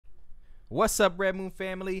What's up, Redmoon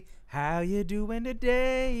family? How you doing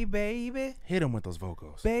today, baby? Hit him with those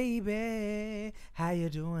vocals. Baby, how you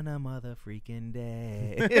doing a mother freaking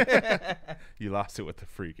day? You lost it with the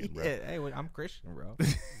freaking, bro. Yeah, hey, I'm Christian, bro.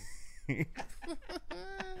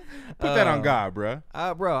 Put that on God, bro.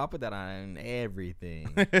 Bro, I put that on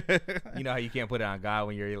everything. You know how you can't put it on God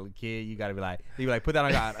when you're a little kid? You gotta be like, put that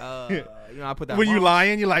on God. You know, I put that when on you moms.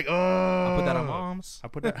 lying, you're like, oh. I put that on moms. I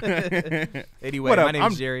put that. Anyway, What up? my name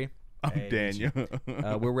is Jerry. I'm Hey, Daniel.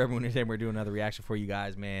 We're Redmoon and we're doing another reaction for you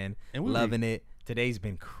guys, man. And we're loving it. Today's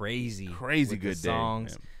been crazy. Crazy with good the day,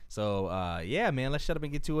 songs. man. So yeah, man, let's shut up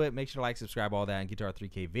and get to it. Make sure to like, subscribe, all that, and get to our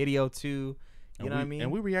 3K video too. You know what I mean?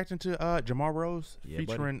 And we reacting to Jamar Rose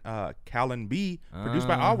featuring Callon B, produced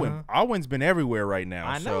by Alwyn. Alwyn's been everywhere right now.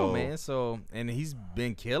 I know, man. So, and he's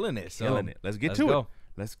been killing it. So Killing it. Let's get to it.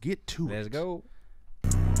 Let's get to it. Let's go.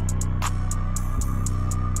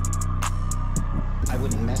 I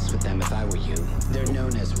wouldn't mess with them if I were you. They're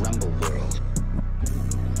known as Rumble World.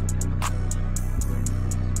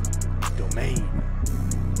 Domain.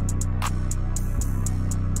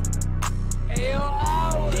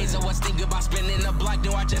 Days I was thinking about spinning the block,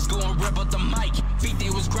 do I just go and rip up the mic? Feet they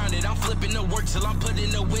was grounded, I'm flipping the work till I'm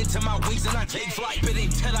putting the wind to my wings and I take flight. Spinning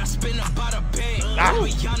till I spin about a band.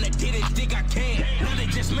 Beyond that didn't think I can. Now they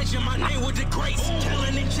just mention my name with the grace.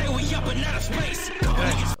 Callon and Jay, we up and out of space.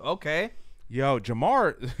 Okay. Yo,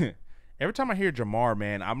 Jamar. Every time I hear Jamar,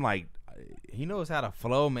 man, I'm like, he knows how to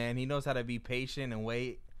flow, man. He knows how to be patient and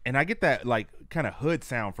wait. and I get that like kind of hood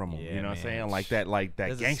sound from him. Yeah, you know what I'm man. saying? Like that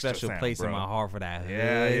There's gangster a special sound, place bro. in my heart for that hood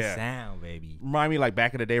Yeah. sound, baby. Remind me like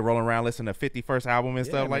back in the day, rolling around listening to 51st album and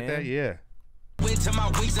stuff like that. Yeah. Wind to my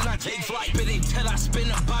wings and I take flight. Spinning till I spin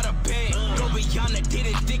about a band. Go beyond that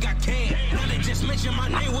didn't think I can. Now they just mention my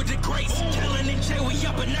name with the grace. Callon and Jay, we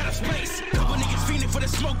up and out of space. Couple niggas fiending for the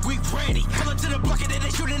smoke, we ready. Pull up to the bucket and they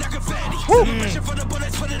shooting out confetti. Celebration for the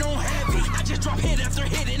bullets, put it on heavy. I just drop hit after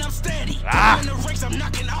hit and I'm steady. In the race, I'm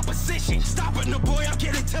knocking opposition. Stopping the boy, I'm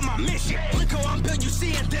getting to my mission. Look how I'm built, you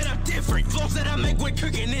see, and that I'm different. Flows that I make when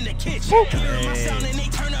cooking in the kitchen. Hearing my sound and they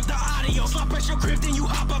turn up the audio. Slop at your crib, then you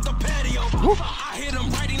hop out the patio. I hit him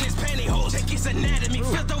right in his pantyhose. Take his anatomy,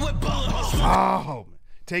 filled up with bullet holes. Oh,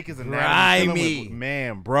 take his anatomy. Grimy.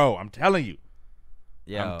 Man, bro, I'm telling you.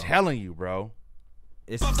 Yo, I'm telling you, bro.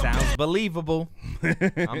 it sounds believable.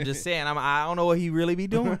 I'm just saying. I don't know what he really be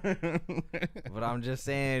doing, but I'm just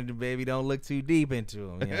saying, baby, don't look too deep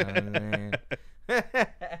into him. You know what I mean?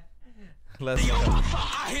 Let's go.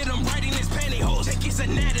 I hit him right in his pantyhose. Take his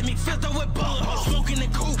anatomy, filled up with bullet holes. Smoking the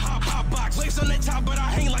coupe, hot box. Waves on the top, but I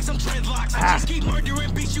hang like some dreadlocks. I just keep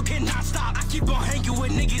murdering beats, you cannot stop. I keep on hanging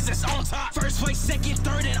with niggas that's on top. First place, second,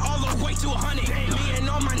 third, and all the way to 100. Me and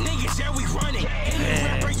all my niggas, yeah, we running. Any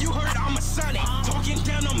rapper you heard, I'm a sonny. Talking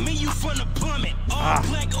down on me, you finna plummet. All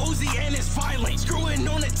black Uzi and it's violent. Screwing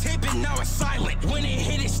on the tip and now it's silent. When it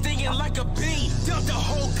hit, it's stinging like a bee. Dump the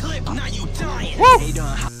whole clip, now you dying. Woo!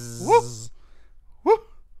 Woo!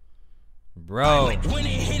 Bro. When it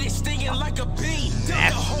hit, it's stinging like a bee. Dump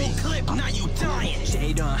the whole clip, now you dying.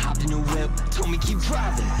 Jay done hopped in the whip, told me keep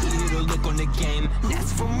driving. He hit a lick on the game,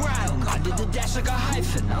 that's from Ryle. I did the dash like a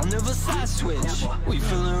hyphen, I'll never side switch. We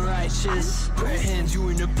feeling righteous, prayer hands, you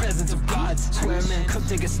in the presence of gods. Swear man, come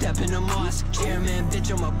take a step in the mosque. Chairman,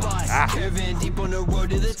 bitch, I'm a boss. Caravan deep on the road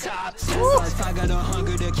to the top. Life, I got a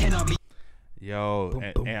hunger that cannot be. Yo, Boom,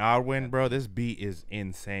 and boom. Alwyn, bro, this beat is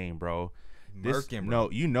insane, bro. This, Murking, bro.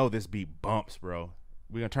 No, you know this beat bumps, bro.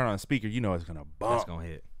 We're gonna turn on the speaker, you know it's gonna bump. That's gonna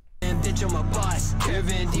hit. Bitch, I'm a boss.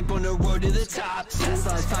 Caravan deep on the road to the top. That's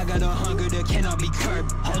life, I got a hunger that cannot be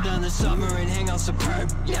curbed. Hold down the summer and hang out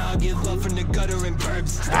superb. Yeah, I'll give love from the gutter and burbs.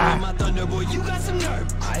 Stay with my thunder, boy, you got some nerve.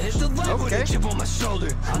 I hit the light with a chip on my shoulder.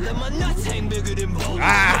 I let my nuts hang bigger than boulders.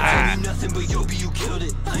 Tell me nothing but Yobi, you killed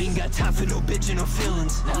it. I ain't got time for no bitch and no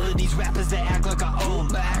feelings. All of these rappers that act like I own,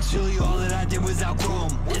 but actually all that I did was outgrow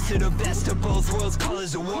them. This is the best of both worlds, call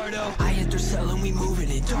us a wardo. I hit their cell and we moving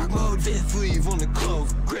in dark mode. Fifth sleeve on the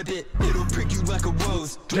clove, grip it. It'll prick you like a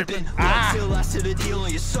rose, dripping. Till I sit a deal on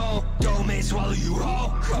your soul. Domain swallow you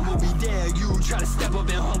whole. I will be there. You try to step up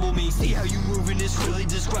and humble me. See how you moving? It's really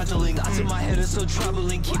disgruntling. Thoughts in my head are so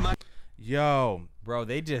troubling. Keep my Yo, Bro,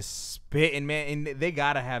 they just spitting, man, and they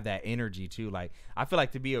gotta have that energy too. Like, I feel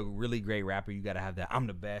like to be a really great rapper, you gotta have that. I'm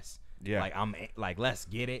the best. Yeah. Like, I'm like, let's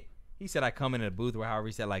get it. He said I come in a booth, or however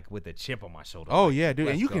he said, like with a chip on my shoulder. oh like, yeah, dude, and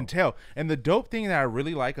let's you go. can tell. And the dope thing that I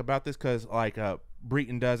really like about this, cause like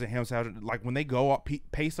Breton does it himself, like when they go off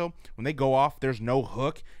Peso, when they go off, there's no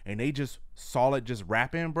hook, and they just solid just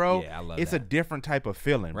rapping, bro. Yeah, I love it's that. a different type of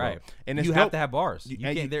feeling, bro. Right. And it's you dope. have to have bars. You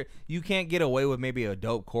and can't you can't get away with maybe a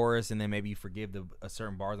dope chorus and then maybe you forgive a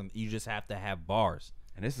certain bars. You just have to have bars.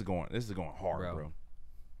 And this is going hard, bro.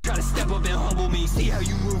 Try to step up and humble me. See how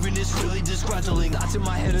you moving, it's really disgruntling. Thoughts in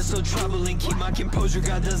my head are so troubling. Keep my composure,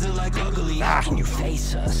 God doesn't like ugly. How can you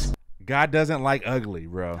face us? God doesn't like ugly,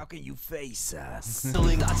 bro. How can you face us?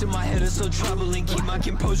 Thoughts in my head are so troubling. Keep my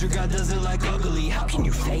composure, God doesn't like ugly. How can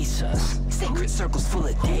you face us? Sacred circles full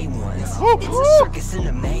of day ones. It's a circus in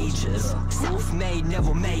the majors. Self-made,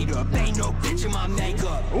 never made up. Ain't no bitch in my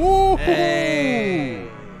makeup. Ooh. Hey.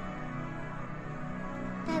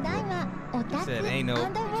 He said, ain't no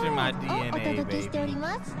bitch in my DNA, baby.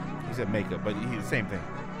 He said makeup, but he the same thing.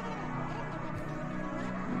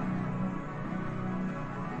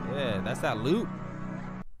 Yeah, that's that loot.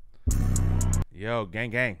 Yo,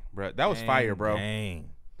 gang, bro. That was fire, bro. Dang.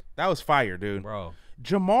 That was fire, dude. Bro.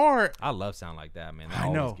 Jamar. I love sound like that, man. That I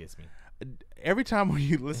always know. gets me. Every time when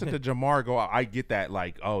you listen to Jamar go, I get that,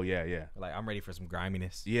 like, oh, yeah. Like, I'm ready for some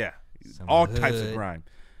griminess. Yeah. Some All hood. types of grime.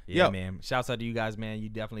 Yeah, Yo. man. Shouts out to you guys, man. You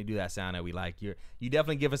definitely do that sound that we like. You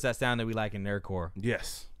definitely give us that sound that we like in Nerdcore.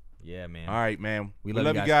 Yes. Yeah, man. All right, man. We love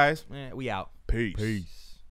love you guys. Man, we out. Peace. Peace.